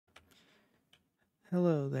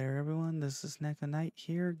Hello there, everyone. This is Neko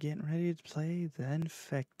here, getting ready to play The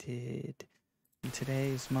Infected. And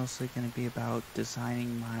today is mostly going to be about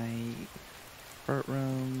designing my art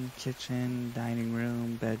room, kitchen, dining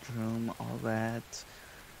room, bedroom, all that.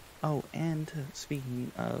 Oh, and speaking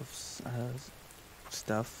of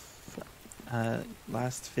stuff,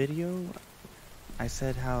 last video I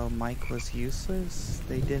said how Mike was useless.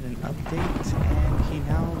 They did an update and he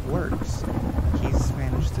now works. He's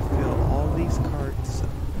managed to fill all these carts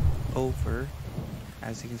over.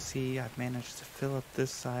 As you can see, I've managed to fill up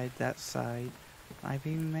this side, that side. I've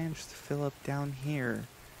even managed to fill up down here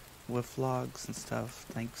with logs and stuff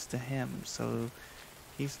thanks to him. So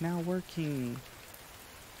he's now working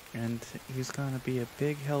and he's gonna be a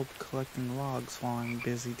big help collecting logs while I'm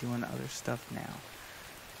busy doing other stuff now.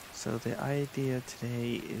 So the idea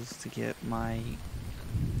today is to get my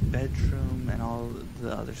bedroom and all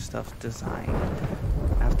the other stuff designed.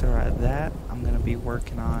 After that, I'm gonna be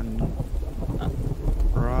working on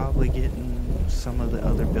probably getting some of the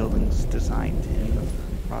other buildings designed in the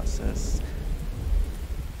process.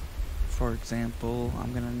 For example,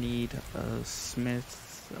 I'm gonna need a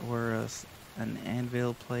smith or an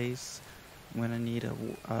anvil place. I'm gonna need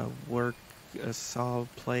a saw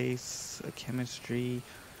place, a chemistry,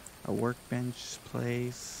 a workbench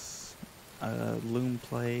place, a loom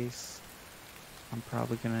place. I'm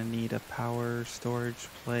probably gonna need a power storage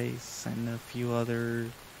place and a few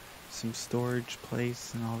other, some storage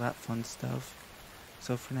place and all that fun stuff.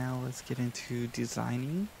 So for now, let's get into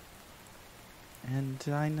designing. And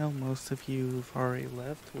I know most of you have already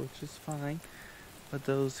left, which is fine. But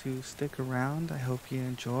those who stick around, I hope you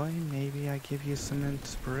enjoy. Maybe I give you some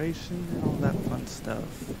inspiration and all that fun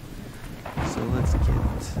stuff. So let's get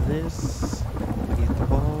to this. We get the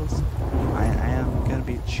balls. I am going to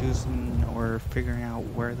be choosing or figuring out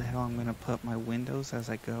where the hell I'm going to put my windows as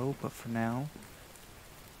I go. But for now,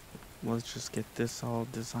 let's just get this all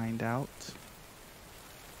designed out.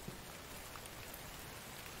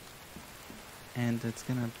 And it's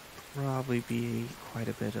going to probably be quite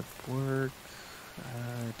a bit of work.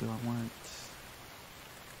 Do I want...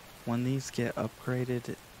 When these get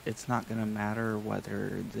upgraded, it's not going to matter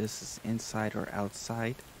whether this is inside or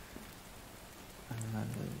outside.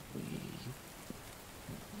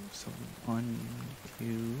 So 1,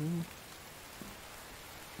 2,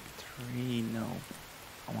 3, no.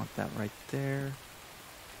 I want that right there.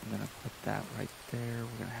 I'm going to put that right there.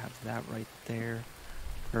 We're going to have that right there.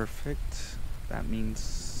 Perfect. That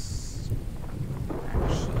means...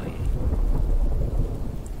 Actually...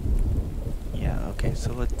 Yeah, okay,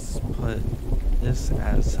 so let's put this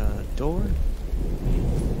as a door.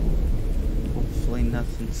 Hopefully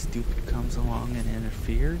nothing stupid comes along and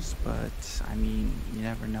interferes, but I mean, you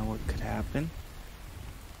never know what could happen.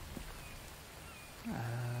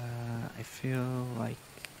 I feel like...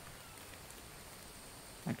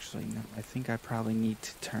 Actually, no, I think I probably need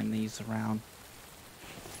to turn these around.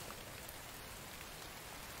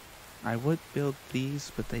 I would build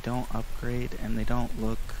these, but they don't upgrade and they don't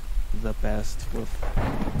look the best with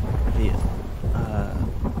the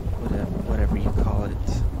whatever you call it,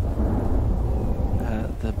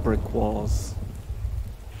 the brick walls,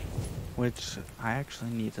 which I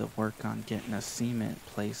actually need to work on getting a cement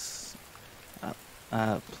place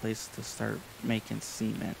to start making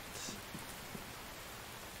cement,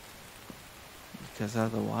 because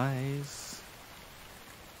otherwise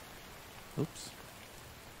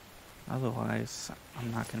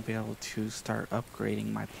I'm not going to be able to start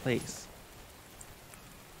upgrading my place.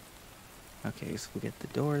 Okay, so we get the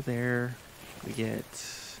door there, we get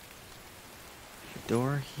a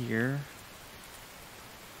door here,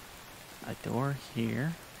 a door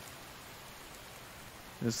here.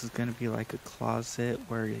 This is going to be like a closet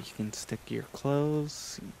where you can stick your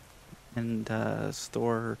clothes and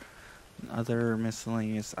store other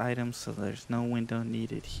miscellaneous items, so there's no window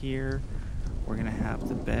needed here. We're gonna have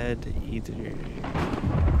the bed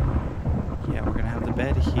we're gonna have the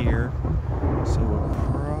bed here, so we're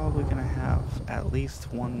probably gonna have at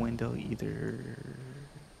least one window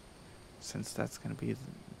since that's gonna be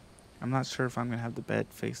I'm not sure if I'm gonna have the bed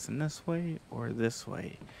facing this way or this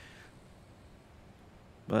way,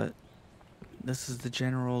 but this is the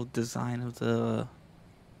general design of the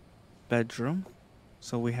bedroom.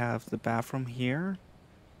 So we have the bathroom here.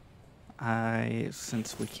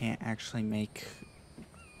 Since we can't actually make,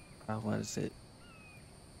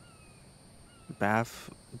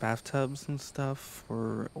 bathtubs and stuff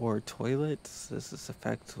or toilets, this is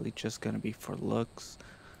effectively just gonna be for looks.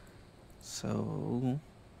 So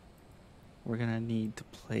we're gonna need to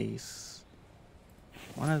place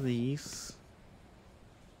one of these.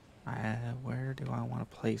 Where do I want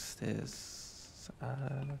to place this?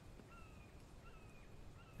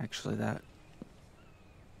 Actually,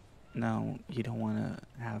 no, you don't want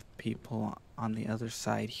to have people on the other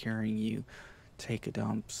side hearing you take a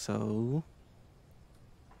dump, so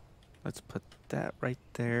let's put that right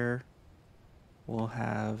there. We'll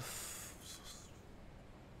have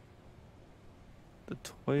the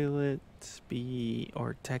toilet be,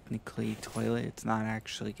 or technically toilet, it's not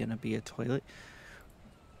actually gonna be a toilet.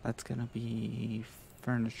 That's gonna be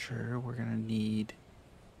furniture. We're gonna need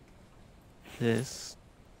this.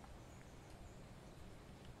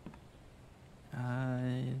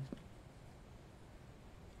 I'm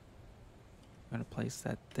gonna place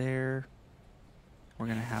that there. We're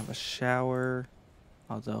gonna have a shower,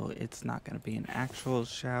 although it's not gonna be an actual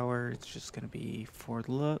shower, it's just gonna be for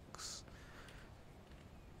looks.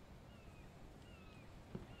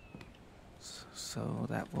 So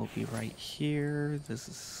that will be right here.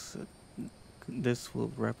 This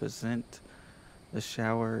will represent the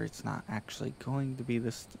shower. It's not actually going to be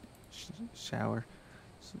this shower.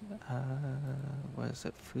 What is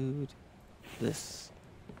it? Food. This.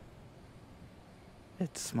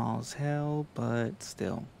 It's small as hell, but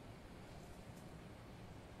still.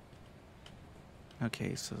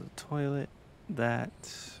 Okay, so the toilet. That.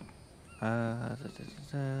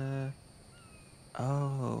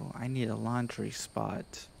 Oh, I need a laundry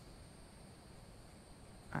spot.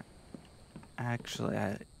 Actually,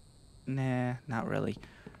 nah, not really.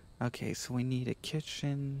 Okay, so we need a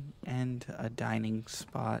kitchen and a dining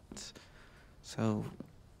spot. So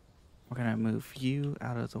we're gonna move you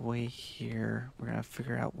out of the way here. We're gonna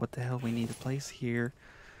figure out what the hell we need to place here.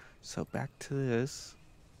 So back to this.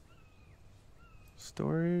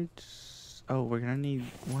 Storage. Oh, we're gonna need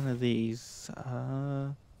one of these.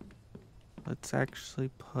 Let's actually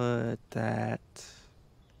put that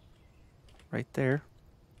right there.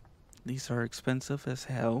 These are expensive as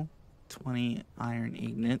hell. 20 iron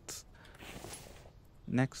ingots.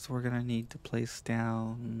 Next, we're gonna need to place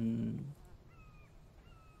down.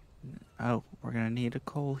 Oh, we're gonna need a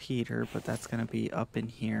coal heater, but that's gonna be up in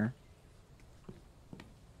here.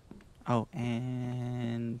 Oh,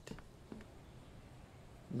 and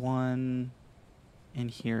one in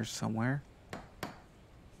here somewhere.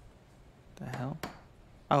 The hell?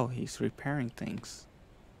 Oh, he's repairing things.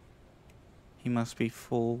 He must be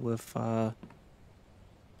full with,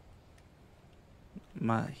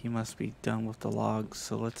 he must be done with the logs,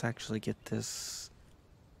 so let's actually get this,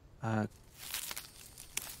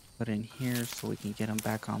 put in here so we can get him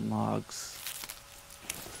back on logs.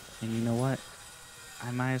 And you know what?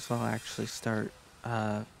 I might as well actually start,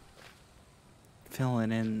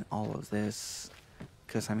 filling in all of this,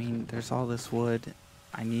 because, I mean, there's all this wood.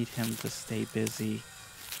 I need him to stay busy.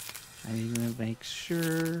 I need to make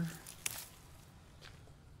sure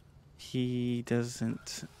he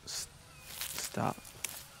doesn't stop.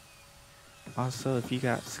 Also, if you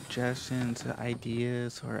got suggestions,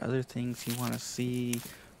 ideas, or other things you want to see...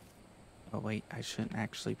 Oh wait, I shouldn't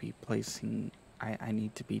actually be placing... I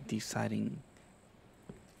need to be deciding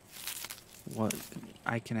what...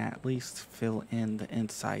 I can at least fill in the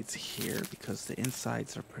insides here, because the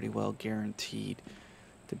insides are pretty well guaranteed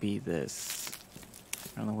to be this.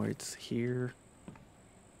 In other words, here,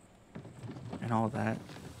 and all that.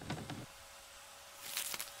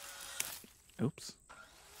 Oops.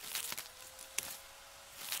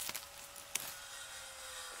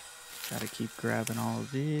 Gotta keep grabbing all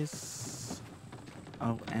of this.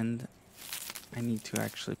 Oh, and I need to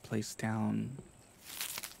actually place down...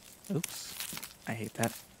 Oops. I hate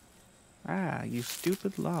that. Ah, you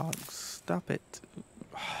stupid logs. Stop it.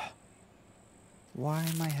 Why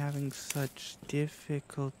am I having such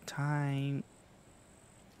difficult time?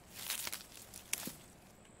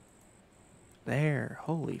 There.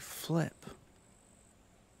 Holy flip.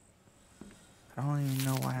 I don't even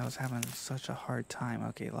know why I was having such a hard time.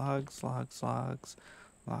 Okay, logs, logs, logs,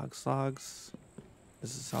 logs, logs.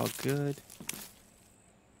 This is all good.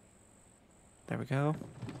 There we go.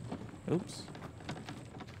 Oops.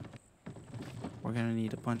 We're gonna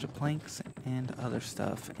need a bunch of planks and other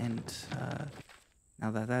stuff. And now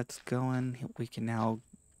that that's going, we can now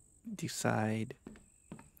decide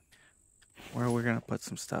where we're gonna put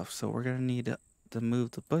some stuff. So we're gonna need to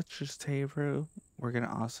move the butcher's table. We're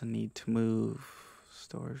gonna also need to move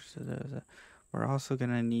storage. We're also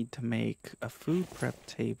gonna need to make a food prep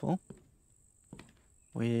table,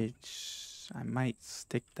 which I might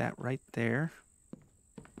stick that right there.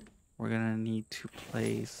 We're gonna need to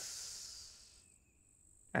place...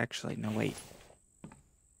 Actually, no, wait.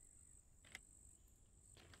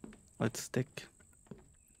 Let's stick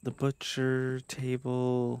the butcher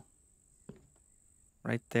table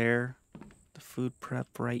right there. The food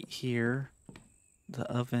prep right here. the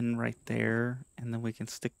oven right there, and then we can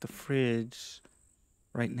stick the fridge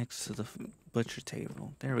right next to the butcher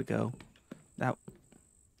table. There we go. That.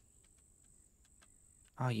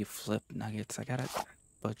 Oh, you flip nuggets. I gotta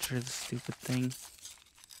butcher the stupid thing.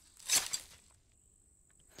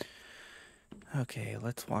 Okay,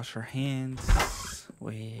 let's wash our hands,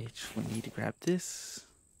 which we need to grab this.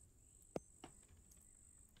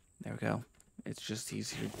 There we go. It's just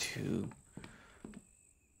easier to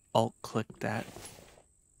alt-click that.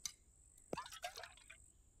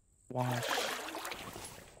 Wash.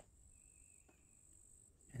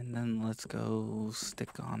 And then let's go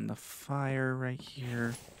stick on the fire right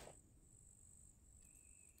here.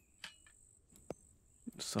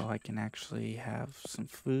 So I can actually have some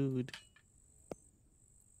food.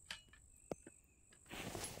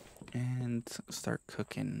 And start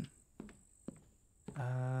cooking.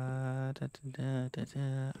 I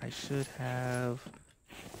should have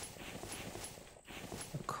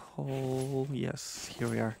a coal. Yes, here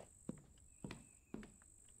we are.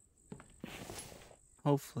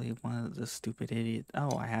 Hopefully one of the stupid idiots.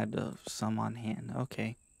 Oh, I had some on hand.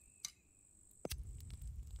 Okay.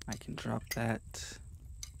 I can drop that.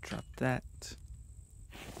 Drop that.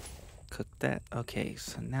 Cook that. Okay,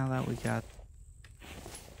 so now that we got...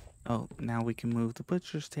 Oh, now we can move the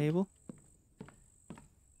butcher's table.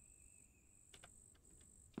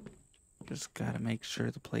 Just gotta make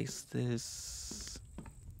sure to place this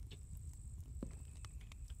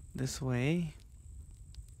way.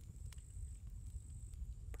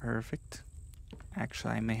 Perfect.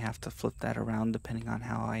 Actually, I may have to flip that around depending on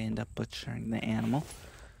how I end up butchering the animal.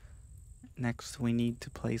 Next, we need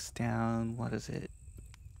to place down, what is it?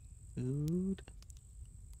 Food?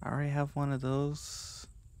 I already have one of those.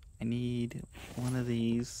 I need one of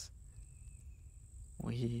these.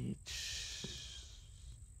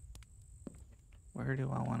 Where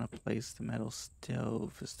do I want to place the metal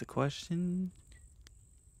stove is the question.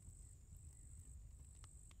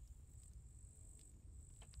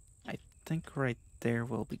 I think right there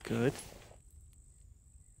will be good.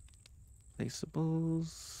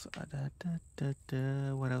 Placeables.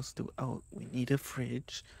 What else do... Oh, we need a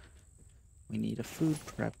fridge. We need a food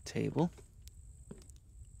prep table.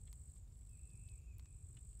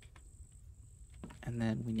 And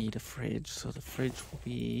then we need a fridge. So the fridge will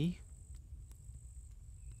be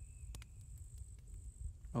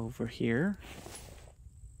over here.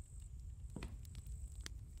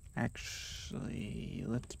 Actually,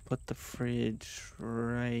 let's put the fridge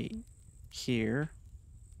right here.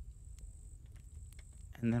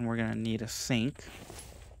 And then we're gonna need a sink.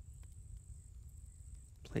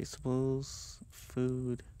 Placeables,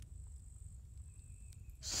 food,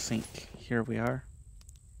 sink. Here we are.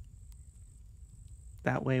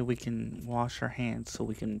 That way we can wash our hands, so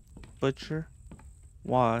we can butcher,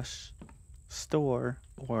 wash, store,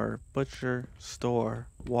 or butcher, store,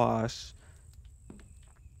 wash,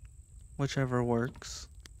 whichever works.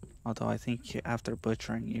 Although I think after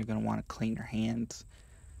butchering you're going to want to clean your hands.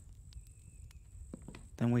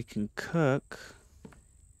 Then we can cook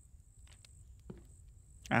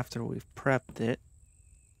after we've prepped it.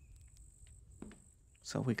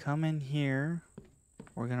 So we come in here,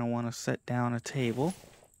 we're going to want to set down a table.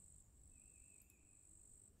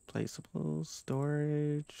 Placeables,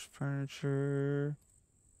 storage, furniture.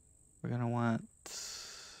 We're going to want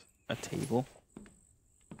a table.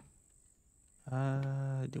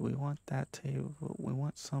 Do we want that table? We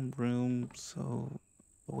want some room,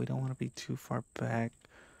 but we don't want to be too far back.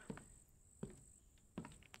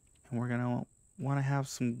 And we're gonna want to have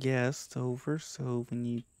some guests over, so we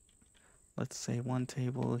need, let's say, one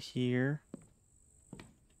table here.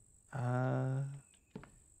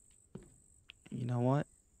 You know what?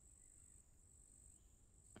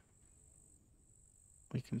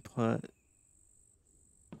 We can put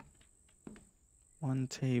one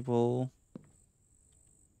table.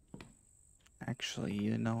 Actually,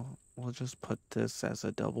 you know, we'll just put this as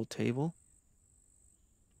a double table.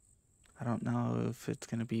 I don't know if it's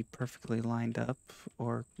going to be perfectly lined up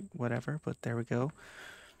or whatever, but there we go.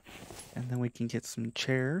 And then we can get some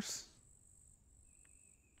chairs.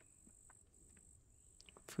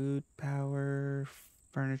 Food, power,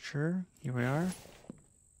 furniture. Here we are.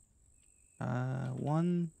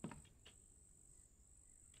 1,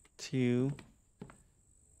 2.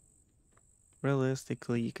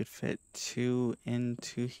 Realistically, you could fit 2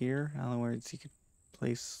 into here. In other words, you could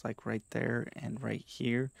place like right there and right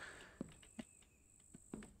here.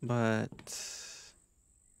 But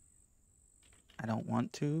I don't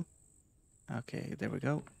want to. Okay, there we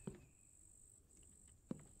go.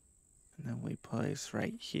 And then we place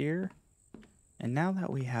right here. And now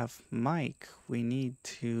that we have Mike, we need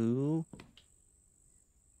to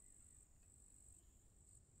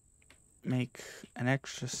make an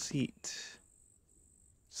extra seat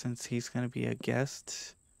since he's going to be a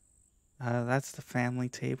guest. That's the family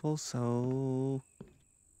table, so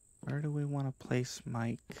where do we want to place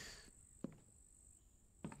Mike?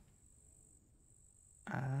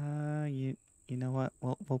 You know what?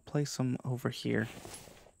 We'll place him over here.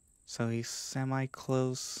 So he's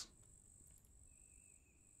semi-close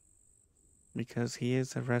because he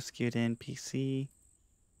is a rescued NPC.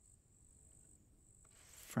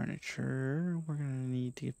 Furniture, we're gonna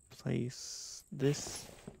need to place this.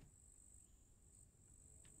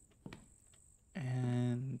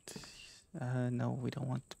 And no, we don't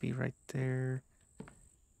want to be right there.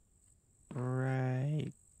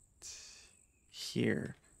 Right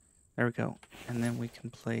here. There we go. And then we can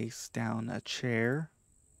place down a chair.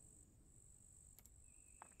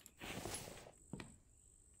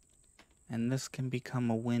 And this can become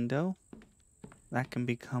a window. That can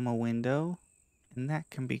become a window. And that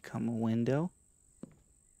can become a window.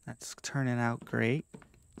 That's turning out great.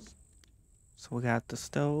 So we got the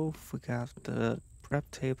stove, we got the prep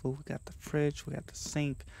table, we got the fridge, we got the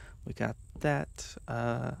sink, we got that.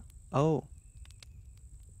 Oh.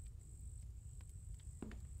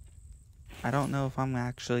 I don't know if I'm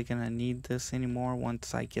actually gonna need this anymore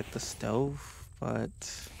once I get the stove,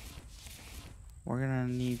 but we're gonna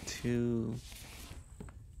need to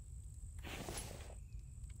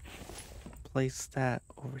place that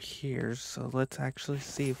over here. So let's actually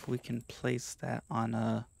see if we can place that on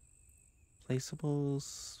a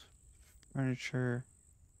placeables, furniture.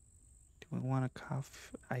 Do we want a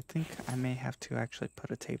coffee? I think I may have to actually put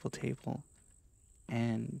a table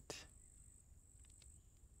and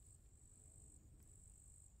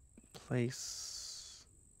place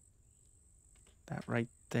that right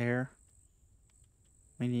there.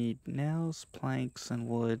 We need nails, planks, and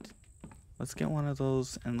wood. Let's get one of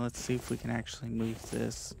those and let's see if we can actually move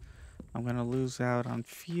this. I'm gonna lose out on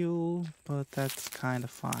fuel, but that's kind of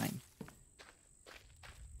fine.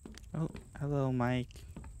 Oh, hello, Mike.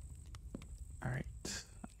 Alright.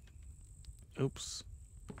 Oops.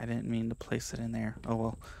 I didn't mean to place it in there. Oh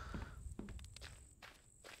well.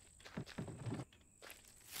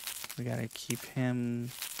 We gotta keep him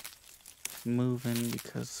moving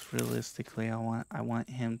because realistically I want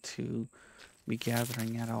him to be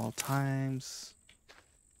gathering at all times.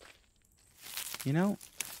 You know,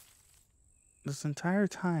 this entire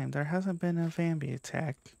time there hasn't been a Vambi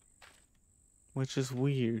attack, which is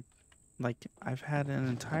weird. Like, I've had an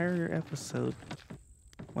entire episode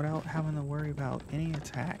without having to worry about any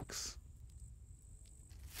attacks.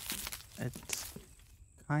 It's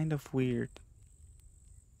kind of weird.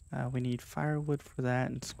 We need firewood for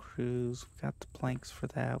that and screws. We got the planks for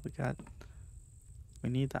that. We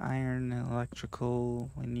need the iron and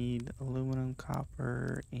electrical. We need aluminum,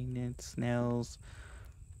 copper, ingots, nails.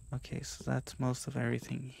 Okay, so that's most of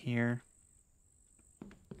everything here.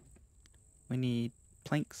 We need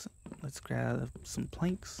planks. Let's grab some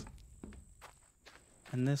planks.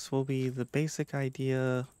 And this will be the basic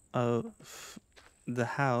idea of the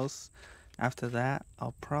house. After that,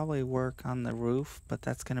 I'll probably work on the roof, but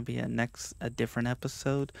that's going to be a different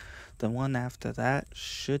episode. The one after that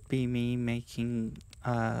should be me making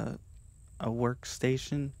a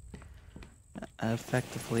workstation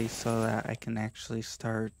effectively so that I can actually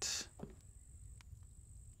start.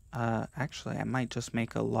 Actually, I might just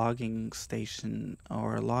make a logging station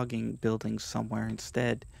or a logging building somewhere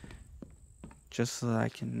instead, just so that I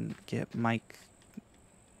can get Mike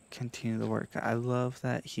continue the work. I love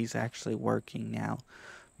that he's actually working now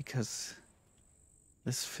because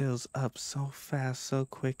this fills up so fast, so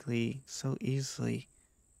quickly, so easily.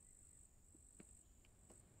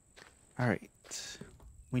 Alright,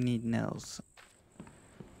 we need nails.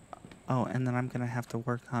 Oh, and then I'm gonna have to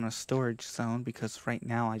work on a storage zone because right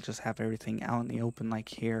now I just have everything out in the open like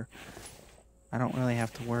here. I don't really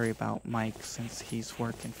have to worry about Mike since he's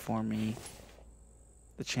working for me.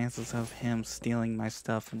 The chances of him stealing my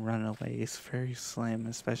stuff and running away is very slim,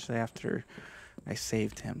 especially after I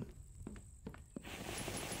saved him.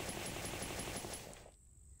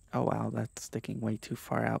 Oh wow, that's sticking way too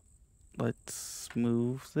far out. Let's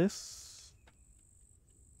move this.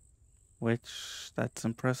 Which, that's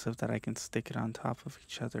impressive that I can stick it on top of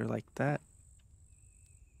each other like that.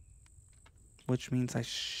 Which means I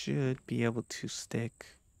should be able to stick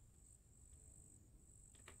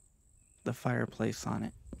the fireplace on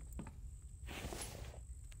it.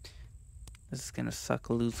 This is gonna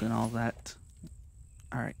suck losing all that.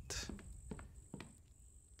 Alright.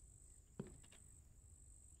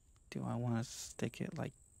 Do I want to stick it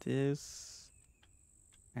like this?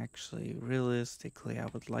 Actually, realistically, I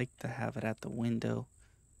would like to have it at the window,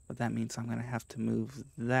 but that means I'm gonna have to move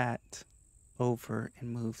that over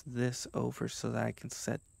and move this over so that I can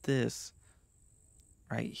set this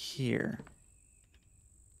right here.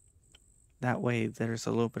 That way there's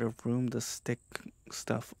a little bit of room to stick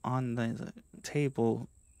stuff on the table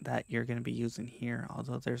that you're going to be using here,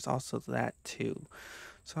 although there's also that too.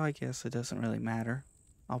 So I guess it doesn't really matter.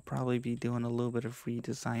 I'll probably be doing a little bit of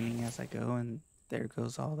redesigning as I go, and there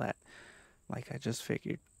goes all that, like I just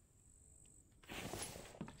figured.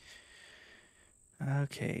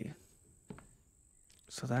 Okay,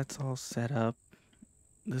 so that's all set up.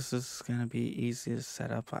 This is gonna be easy to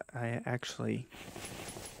set up. I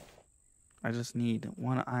just need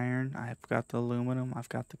one iron. I've got the aluminum, I've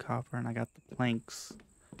got the copper, and I got the planks.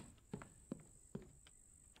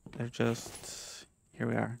 They're just, here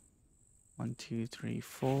we are. 1, 2, 3,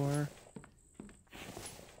 4.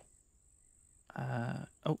 Oh,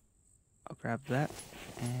 I'll grab that,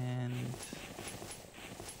 and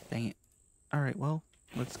dang it. Alright, well,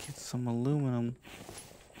 let's get some aluminum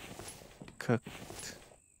cooked.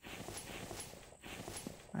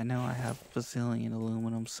 I know I have a bazillion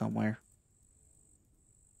aluminum somewhere.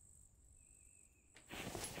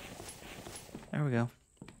 There we go.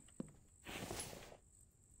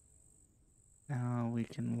 Now we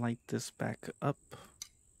can light this back up.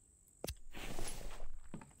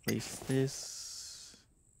 Place this.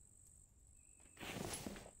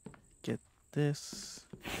 Get this.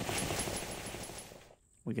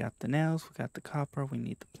 We got the nails, we got the copper, we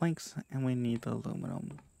need the planks, and we need the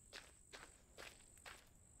aluminum.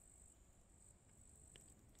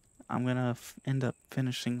 I'm gonna end up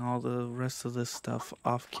finishing all the rest of this stuff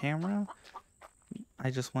off camera.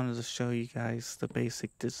 I just wanted to show you guys the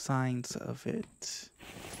basic designs of it.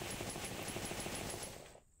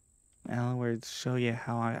 In other words, show you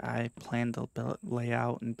how I plan to lay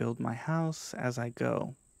out and build my house as I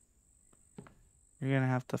go. You're gonna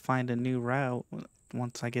have to find a new route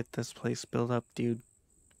once I get this place built up, dude.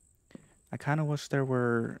 I kind of wish there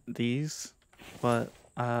were these, but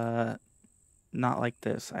not like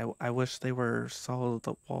this. I wish they were solid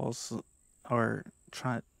walls or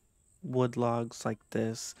wood logs like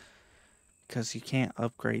this, because you can't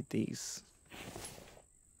upgrade these.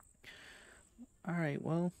 Alright,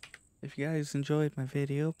 well, if you guys enjoyed my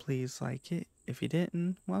video, please like it. If you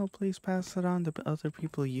didn't, well, please pass it on to other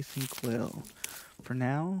people you think will. For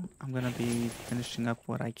now, I'm gonna be finishing up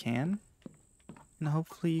what I can, and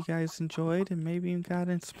hopefully you guys enjoyed and maybe got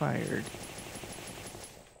inspired.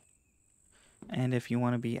 And if you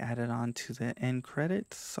want to be added on to the end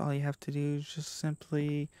credits, all you have to do is just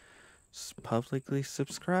simply publicly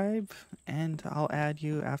subscribe, and I'll add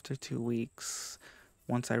you after 2 weeks.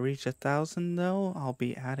 Once I reach 1,000 though, I'll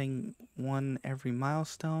be adding one every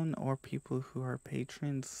milestone or people who are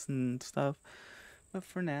patrons and stuff. But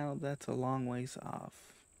for now, that's a long ways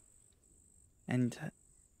off. And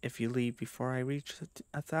if you leave before I reach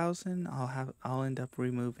 1,000, I'll end up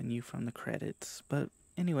removing you from the credits. But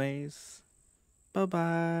anyways, bye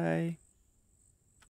bye.